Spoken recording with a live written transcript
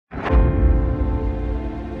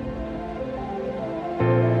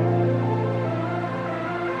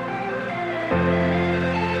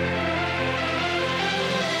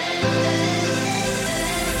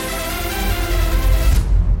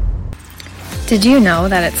Did you know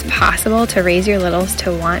that it's possible to raise your littles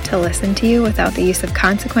to want to listen to you without the use of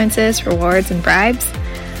consequences, rewards, and bribes?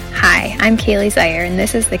 Hi, I'm Kaylee Zaire, and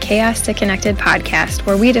this is the Chaos to Connected podcast,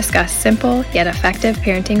 where we discuss simple yet effective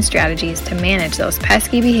parenting strategies to manage those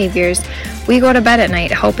pesky behaviors we go to bed at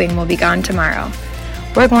night hoping will be gone tomorrow.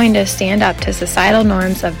 We're going to stand up to societal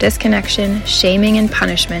norms of disconnection, shaming, and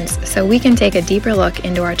punishments so we can take a deeper look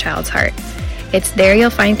into our child's heart. It's there you'll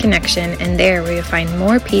find connection, and there where you'll find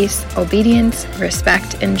more peace, obedience,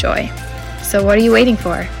 respect, and joy. So what are you waiting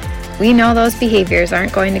for? We know those behaviors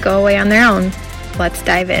aren't going to go away on their own. Let's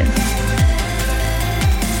dive in.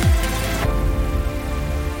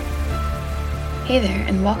 Hey there,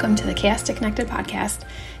 and welcome to the Chaos to Connected podcast.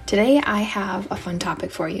 Today I have a fun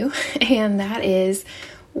topic for you, and that is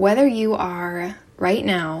whether you are right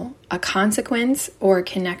now a consequence or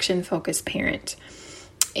connection-focused parent.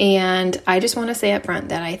 And I just want to say up front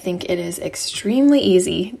that I think it is extremely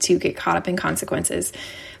easy to get caught up in consequences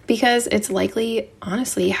because it's likely,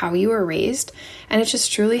 honestly, how you were raised, and it's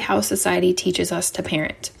just truly how society teaches us to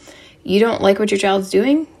parent. You don't like what your child's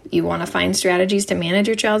doing, you want to find strategies to manage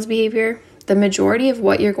your child's behavior. The majority of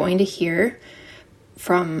what you're going to hear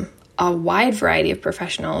from a wide variety of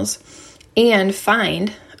professionals and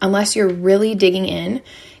find, unless you're really digging in,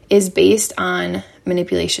 is based on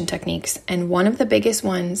manipulation techniques, and one of the biggest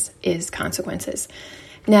ones is consequences.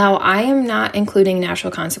 Now, I am not including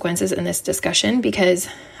natural consequences in this discussion because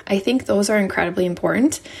I think those are incredibly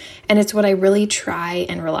important, and it's what I really try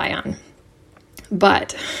and rely on.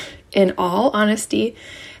 But in all honesty,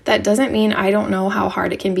 that doesn't mean I don't know how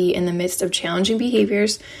hard it can be in the midst of challenging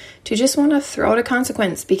behaviors to just want to throw out a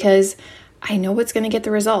consequence because I know it's going to get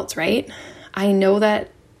the results, right? I know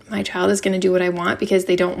that my child is going to do what I want because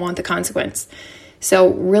they don't want the consequence. So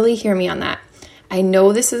really hear me on that. I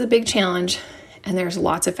know this is a big challenge and there's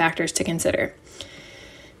lots of factors to consider.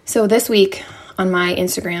 So this week on my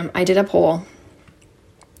Instagram, I did a poll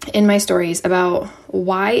in my stories about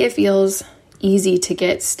why it feels easy to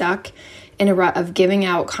get stuck in a rut of giving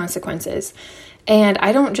out consequences. And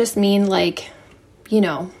I don't just mean like,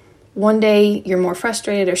 one day you're more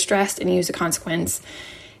frustrated or stressed and you use a consequence,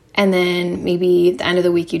 and then maybe the end of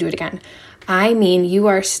the week you do it again. I mean, you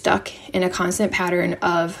are stuck in a constant pattern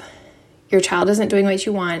of your child isn't doing what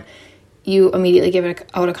you want, you immediately give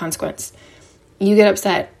out a consequence. You get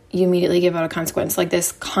upset, you immediately give out a consequence. Like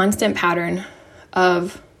this constant pattern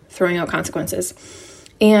of throwing out consequences.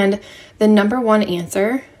 And the number one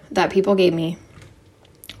answer that people gave me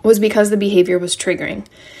was because the behavior was triggering.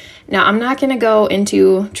 Now, I'm not going to go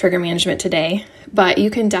into trigger management today, but you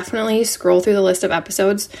can definitely scroll through the list of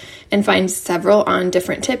episodes and find several on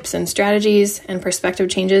different tips and strategies and perspective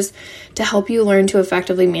changes to help you learn to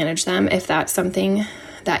effectively manage them if that's something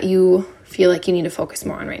that you feel like you need to focus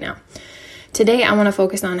more on right now. Today, I want to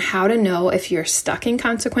focus on how to know if you're stuck in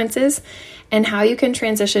consequences and how you can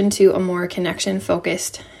transition to a more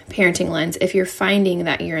connection-focused parenting lens if you're finding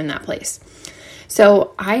that you're in that place.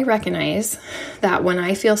 So I recognize that when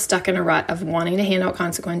I feel stuck in a rut of wanting to hand out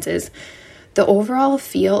consequences, the overall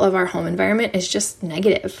feel of our home environment is just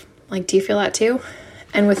negative. Like, do you feel that too?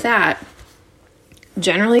 And with that,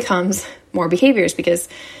 generally comes more behaviors because,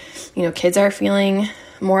 kids are feeling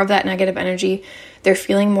more of that negative energy. They're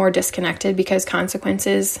feeling more disconnected because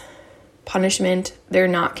consequences, punishment, they're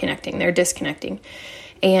not connecting, they're disconnecting.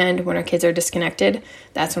 And when our kids are disconnected,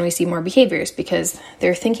 that's when we see more behaviors because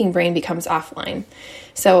their thinking brain becomes offline.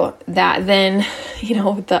 So that then,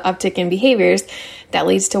 the uptick in behaviors, that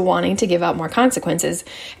leads to wanting to give out more consequences.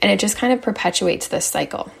 And it just kind of perpetuates this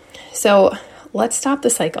cycle. So let's stop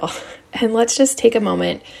the cycle and let's just take a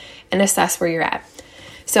moment and assess where you're at.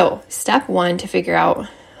 So step one to figure out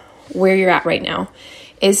where you're at right now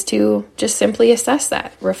is to just simply assess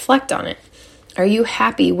that, reflect on it. Are you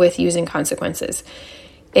happy with using consequences?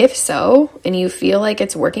 If so, and you feel like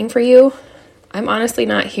it's working for you, I'm honestly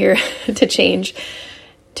not here to change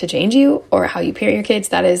you or how you parent your kids.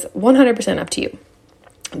 That is 100% up to you.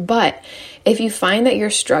 But if you find that you're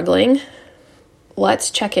struggling, let's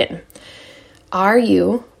check in. Are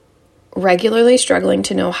you regularly struggling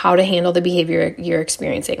to know how to handle the behavior you're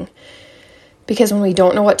experiencing? Because when we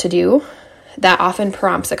don't know what to do, that often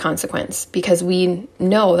prompts a consequence because we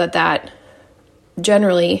know that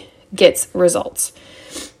generally gets results.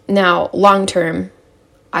 Now, long term,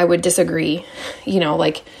 I would disagree.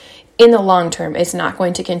 In the long term, it's not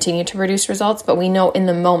going to continue to produce results, but we know in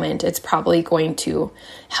the moment it's probably going to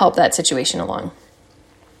help that situation along.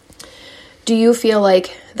 Do you feel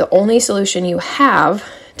like the only solution you have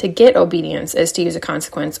to get obedience is to use a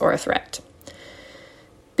consequence or a threat?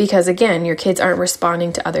 Because again, your kids aren't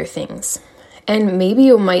responding to other things. And maybe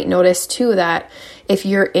you might notice too that if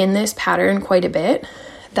you're in this pattern quite a bit,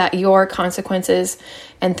 that your consequences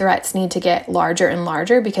and threats need to get larger and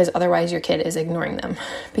larger, because otherwise your kid is ignoring them,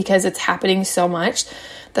 because it's happening so much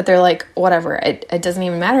that they're like, whatever, it doesn't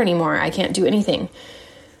even matter anymore. I can't do anything.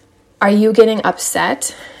 Are you getting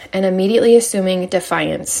upset and immediately assuming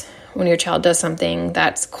defiance when your child does something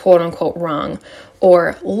that's quote unquote wrong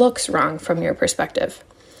or looks wrong from your perspective?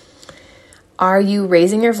 Are you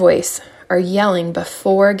raising your voice or yelling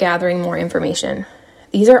before gathering more information?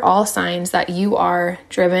 These are all signs that you are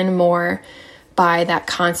driven more by that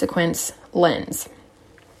consequence lens.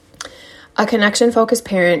 A connection-focused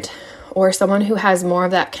parent, or someone who has more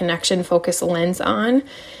of that connection-focused lens on,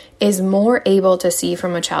 is more able to see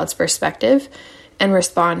from a child's perspective and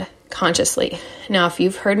respond consciously. Now, if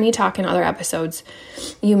you've heard me talk in other episodes,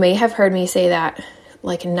 you may have heard me say that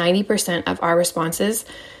like 90% of our responses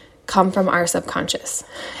come from our subconscious.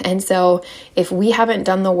 And so if we haven't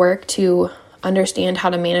done the work to understand how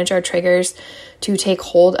to manage our triggers, to take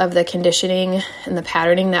hold of the conditioning and the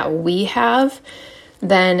patterning that we have,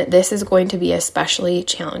 then this is going to be especially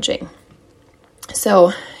challenging.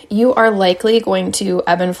 So you are likely going to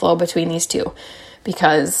ebb and flow between these two,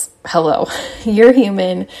 because hello, you're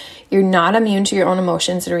human, you're not immune to your own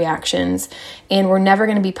emotions and reactions, and we're never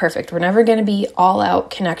going to be perfect. We're never going to be all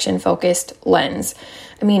out connection focused lens.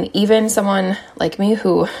 I mean, even someone like me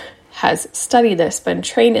who has studied this, been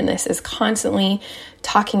trained in this, is constantly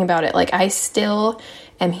talking about it. Like, I still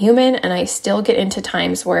am human, and I still get into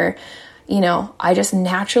times where, I just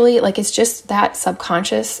naturally, like, it's just that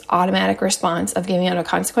subconscious automatic response of giving out a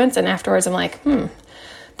consequence. And afterwards I'm like,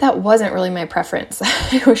 that wasn't really my preference.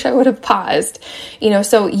 I wish I would have paused,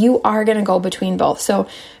 so you are going to go between both. So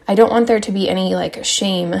I don't want there to be any like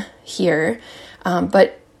shame here.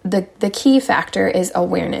 But the key factor is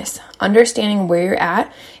awareness, understanding where you're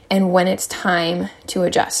at and when it's time to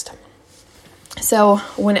adjust. So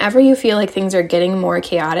whenever you feel like things are getting more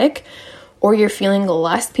chaotic, or you're feeling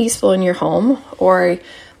less peaceful in your home, or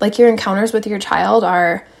like your encounters with your child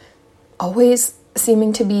are always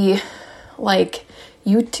seeming to be like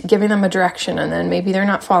you giving them a direction and then maybe they're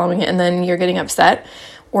not following it and then you're getting upset,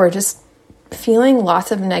 or just feeling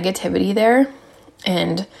lots of negativity there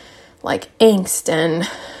and like angst, and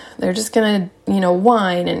they're just gonna,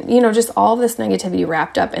 whine, and, just all this negativity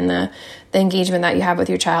wrapped up in the engagement that you have with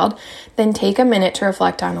your child, then take a minute to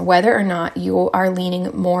reflect on whether or not you are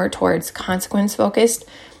leaning more towards consequence focused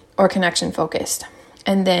or connection focused.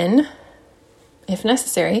 And then, if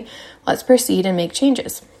necessary, let's proceed and make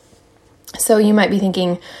changes. So you might be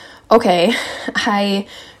thinking, okay, I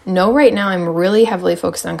know right now I'm really heavily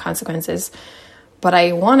focused on consequences, but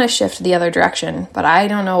I want to shift the other direction, but I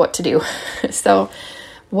don't know what to do. So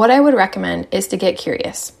what I would recommend is to get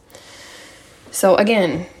curious. So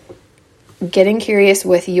again, getting curious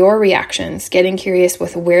with your reactions, getting curious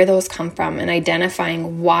with where those come from, and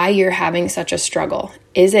identifying why you're having such a struggle.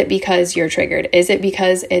 Is it because you're triggered? Is it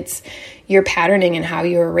because it's your patterning and how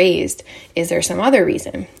you were raised? Is there some other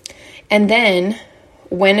reason? And then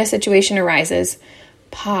when a situation arises,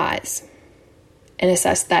 pause and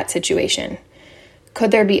assess that situation.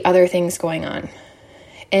 Could there be other things going on?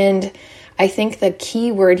 And I think the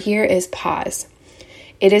key word here is pause.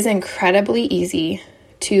 It is incredibly easy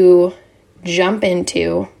to jump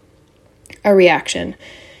into a reaction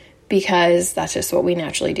because that's just what we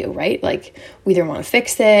naturally do, right? Like, we either want to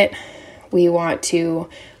fix it, we want to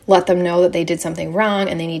let them know that they did something wrong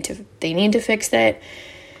and they need to fix it.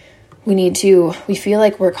 We feel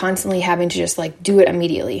like we're constantly having to just like do it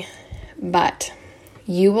immediately. But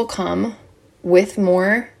you will come with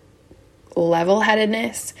more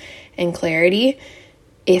level-headedness and clarity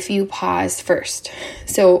if you pause first.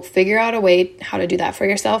 So figure out a way how to do that for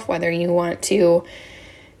yourself, whether you want to,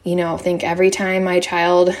 think every time my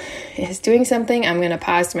child is doing something, I'm going to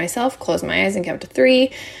pause to myself, close my eyes and count to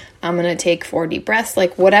 3. I'm going to take 4 deep breaths,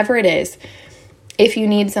 like whatever it is. If you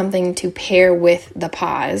need something to pair with the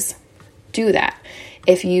pause, do that.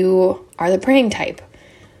 If you are the praying type,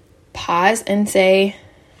 pause and say,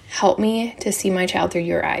 help me to see my child through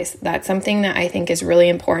your eyes. That's something that I think is really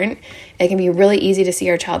important. It can be really easy to see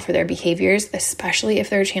our child for their behaviors, especially if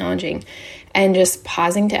they're challenging, and just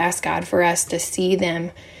pausing to ask God for us to see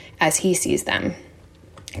them as He sees them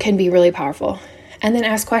can be really powerful. And then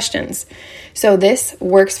ask questions. So this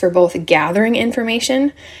works for both gathering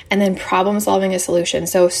information and then problem solving a solution.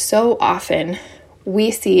 So often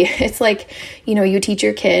we see, it's like, you teach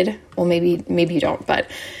your kid, well, maybe you don't,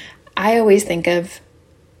 but I always think of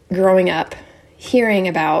growing up, hearing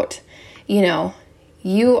about,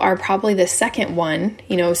 you are probably the second one,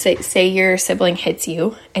 say your sibling hits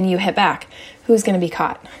you and you hit back. Who's going to be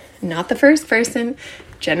caught? not the first person.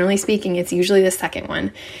 Generally speaking, it's usually the second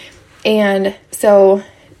one. And so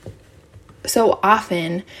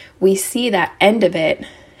often we see that end of it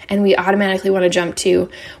and we automatically want to jump to,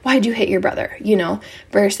 why'd you hit your brother?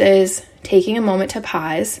 Versus taking a moment to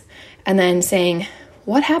pause and then saying,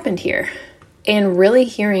 what happened here? And really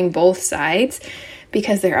hearing both sides,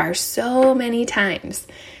 because there are so many times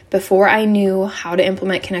before I knew how to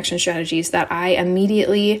implement connection strategies that I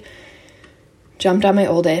immediately jumped on my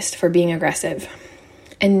oldest for being aggressive.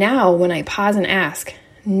 And now when I pause and ask,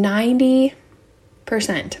 90%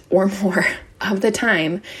 or more of the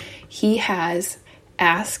time, he has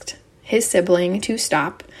asked his sibling to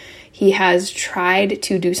stop. He has tried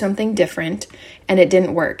to do something different and it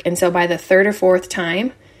didn't work. And so by the third or fourth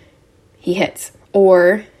time, he hits,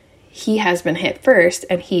 or he has been hit first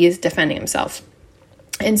and he is defending himself.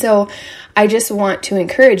 And so I just want to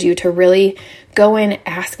encourage you to really go in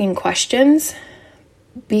asking questions,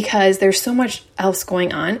 because there's so much else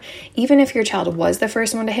going on. Even if your child was the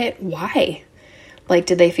first one to hit, why? Like,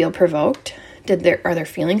 did they feel provoked? Are their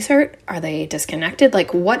feelings hurt? Are they disconnected?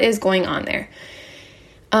 Like, what is going on there?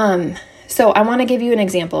 So I want to give you an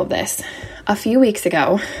example of this. A few weeks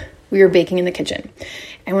ago, we were baking in the kitchen.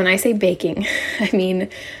 And when I say baking, I mean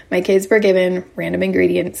my kids were given random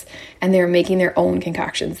ingredients and they're making their own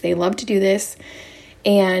concoctions. They love to do this.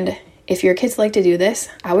 And if your kids like to do this,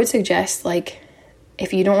 I would suggest,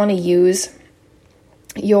 if you don't want to use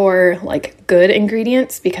your good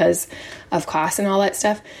ingredients because of cost and all that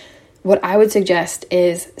stuff, what I would suggest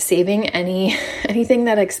is saving anything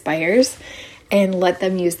that expires and let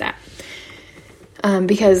them use that.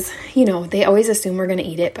 Because, they always assume we're going to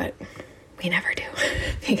eat it, but we never do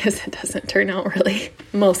because it doesn't turn out really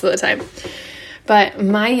most of the time. But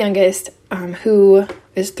my youngest, who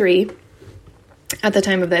is 3 at the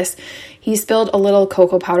time of this, he spilled a little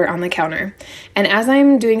cocoa powder on the counter. And as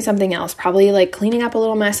I'm doing something else, probably cleaning up a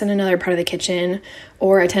little mess in another part of the kitchen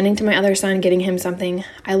or attending to my other son, getting him something,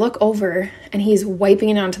 I look over and he's wiping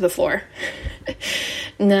it onto the floor.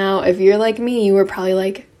 Now, if you're like me, you were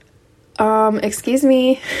probably excuse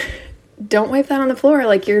me, don't wipe that on the floor.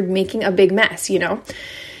 You're making a big mess, And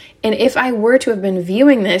if I were to have been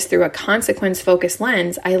viewing this through a consequence-focused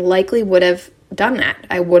lens, I likely would have done that.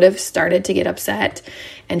 I would have started to get upset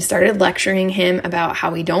and started lecturing him about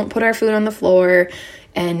how we don't put our food on the floor,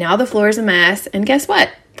 and now the floor is a mess. And guess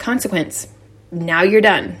what? Consequence. Now you're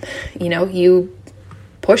done. You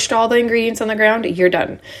pushed all the ingredients on the ground. You're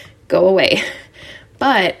done. Go away.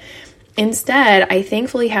 But instead, I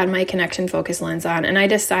thankfully had my connection focus lens on, and I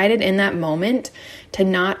decided in that moment to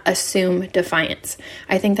not assume defiance.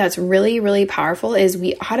 I think that's really, really powerful, is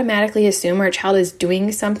we automatically assume our child is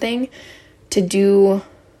doing something to do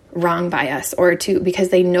wrong by us, or because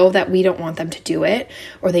they know that we don't want them to do it,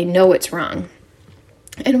 or they know it's wrong.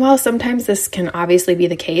 And while sometimes this can obviously be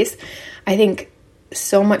the case, I think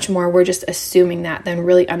so much more we're just assuming that than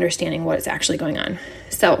really understanding what is actually going on.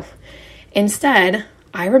 So instead,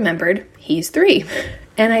 I remembered he's 3.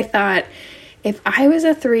 And I thought, if I was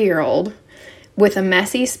a 3-year-old with a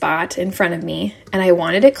messy spot in front of me and I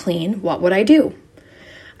wanted it clean, what would I do?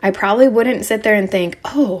 I probably wouldn't sit there and think,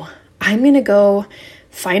 I'm going to go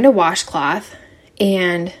find a washcloth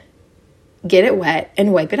and get it wet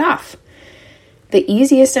and wipe it off. The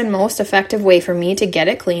easiest and most effective way for me to get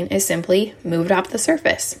it clean is simply move it off the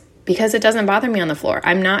surface, because it doesn't bother me on the floor.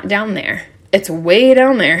 I'm not down there. It's way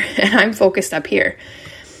down there and I'm focused up here.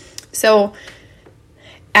 So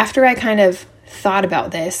after I kind of thought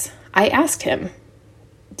about this, I asked him,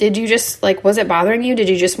 did you just was it bothering you? Did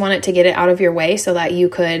you just want it to get it out of your way so that you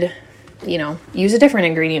could, use a different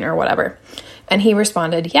ingredient or whatever? And he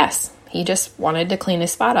responded, yes, he just wanted to clean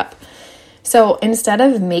his spot up. So instead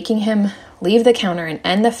of making him leave the counter and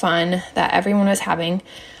end the fun that everyone was having,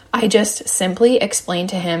 I just simply explained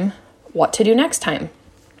to him what to do next time,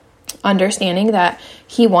 understanding that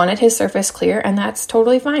he wanted his surface clear, and that's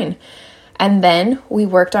totally fine. And then we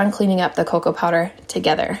worked on cleaning up the cocoa powder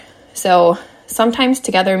together. So sometimes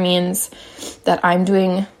together means that I'm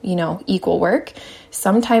doing, equal work.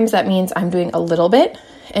 Sometimes that means I'm doing a little bit.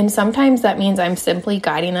 And sometimes that means I'm simply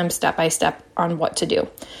guiding them step by step on what to do.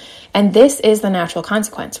 And this is the natural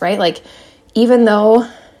consequence, right? Even though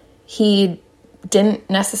he didn't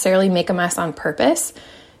necessarily make a mess on purpose,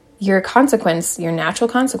 your natural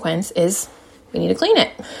consequence is we need to clean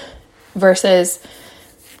it, versus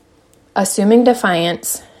assuming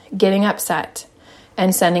defiance, getting upset,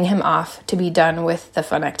 and sending him off to be done with the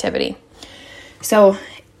fun activity. So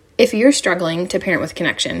if you're struggling to parent with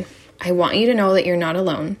connection, I want you to know that you're not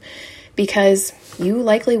alone. because you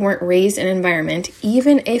likely weren't raised in an environment,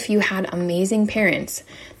 even if you had amazing parents,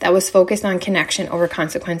 that was focused on connection over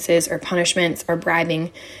consequences or punishments or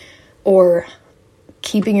bribing or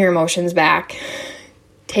keeping your emotions back,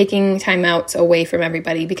 taking timeouts away from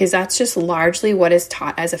everybody, because that's just largely what is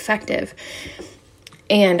taught as effective.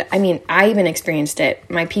 And I mean, I even experienced it.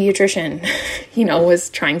 My pediatrician, was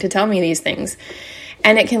trying to tell me these things,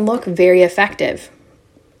 and it can look very effective.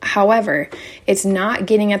 However, it's not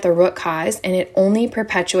getting at the root cause, and it only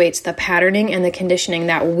perpetuates the patterning and the conditioning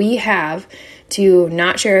that we have to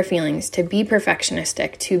not share our feelings, to be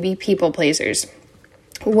perfectionistic, to be people pleasers,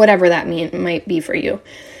 whatever that might be for you.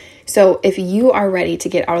 So if you are ready to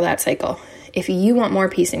get out of that cycle, if you want more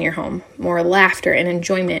peace in your home, more laughter and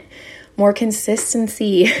enjoyment, more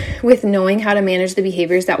consistency with knowing how to manage the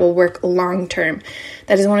behaviors that will work long term,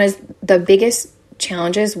 that is one of the biggest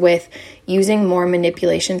challenges with using more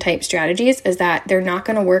manipulation type strategies, is that they're not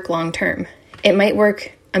going to work long term. It might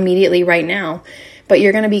work immediately right now, but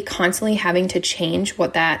you're going to be constantly having to change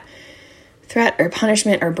what that threat or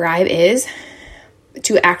punishment or bribe is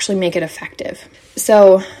to actually make it effective.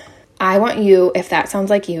 So I want you, if that sounds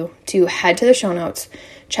like you, to head to the show notes,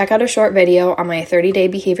 check out a short video on my 30-day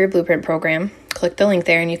behavior blueprint program. Click the link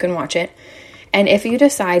there and you can watch it. And if you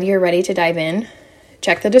decide you're ready to dive in,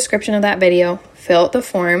 check the description of that video, fill out the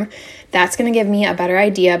form. That's going to give me a better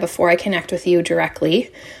idea before I connect with you directly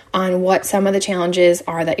on what some of the challenges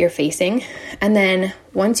are that you're facing. And then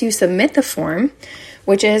once you submit the form,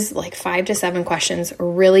 which is like 5 to 7 questions,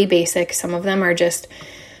 really basic. Some of them are just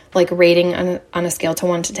like rating on a scale to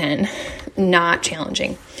 1 to 10, not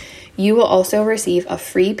challenging. You will also receive a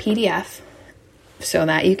free PDF so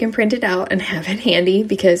that you can print it out and have it handy,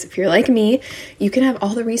 because if you're like me, you can have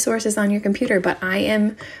all the resources on your computer, but I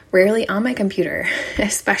am rarely on my computer,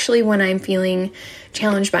 especially when I'm feeling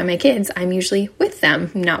challenged by my kids. I'm usually with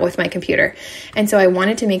them, not with my computer. And so I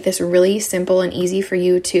wanted to make this really simple and easy for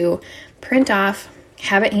you to print off,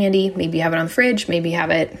 have it handy, maybe have it on the fridge, maybe have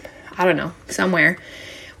it, somewhere,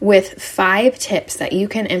 with 5 tips that you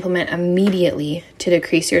can implement immediately to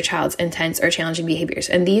decrease your child's intense or challenging behaviors.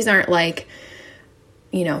 And these aren't like,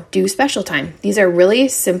 do special time. These are really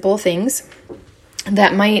simple things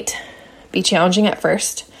that might be challenging at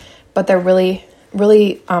first, but they're really,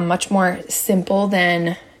 really much more simple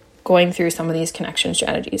than going through some of these connection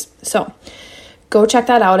strategies. So go check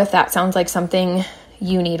that out if that sounds like something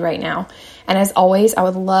you need right now. And as always, I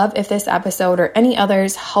would love if this episode or any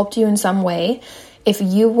others helped you in some way. If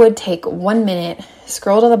you would take 1 minute,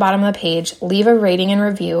 scroll to the bottom of the page, leave a rating and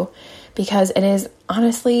review, because it is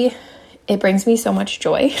honestly, it brings me so much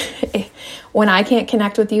joy. When I can't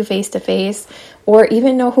connect with you face to face or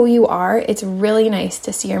even know who you are, it's really nice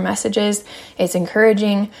to see your messages. It's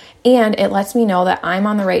encouraging, and it lets me know that I'm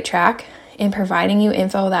on the right track in providing you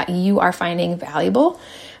info that you are finding valuable.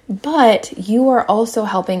 But you are also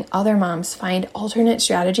helping other moms find alternate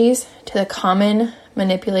strategies to the common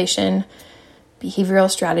manipulation behavioral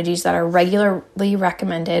strategies that are regularly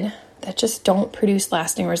recommended that just don't produce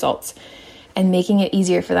lasting results, and making it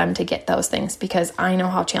easier for them to get those things, because I know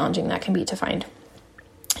how challenging that can be to find.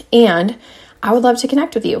 And I would love to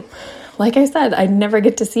connect with you. Like I said, I never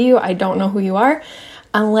get to see you. I don't know who you are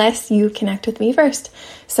unless you connect with me first.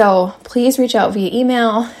 So please reach out via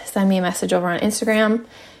email, send me a message over on Instagram,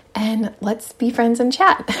 and let's be friends and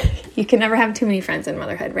chat. You can never have too many friends in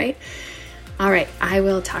motherhood, right? All right, I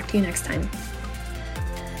will talk to you next time.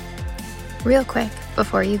 Real quick,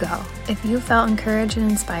 before you go, if you felt encouraged and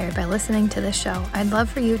inspired by listening to this show, I'd love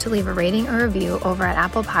for you to leave a rating or review over at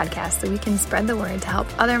Apple Podcasts so we can spread the word to help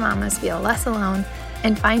other mamas feel less alone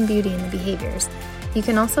and find beauty in the behaviors. You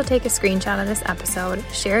can also take a screenshot of this episode,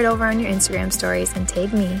 share it over on your Instagram stories, and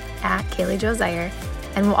tag me at Kaylee Jo Zier,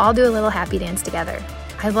 and we'll all do a little happy dance together.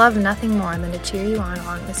 I'd love nothing more than to cheer you on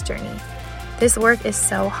along this journey. This work is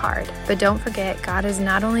so hard, but don't forget, God has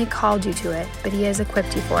not only called you to it, but He has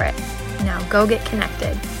equipped you for it. Now go get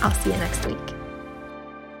connected. I'll see you next week.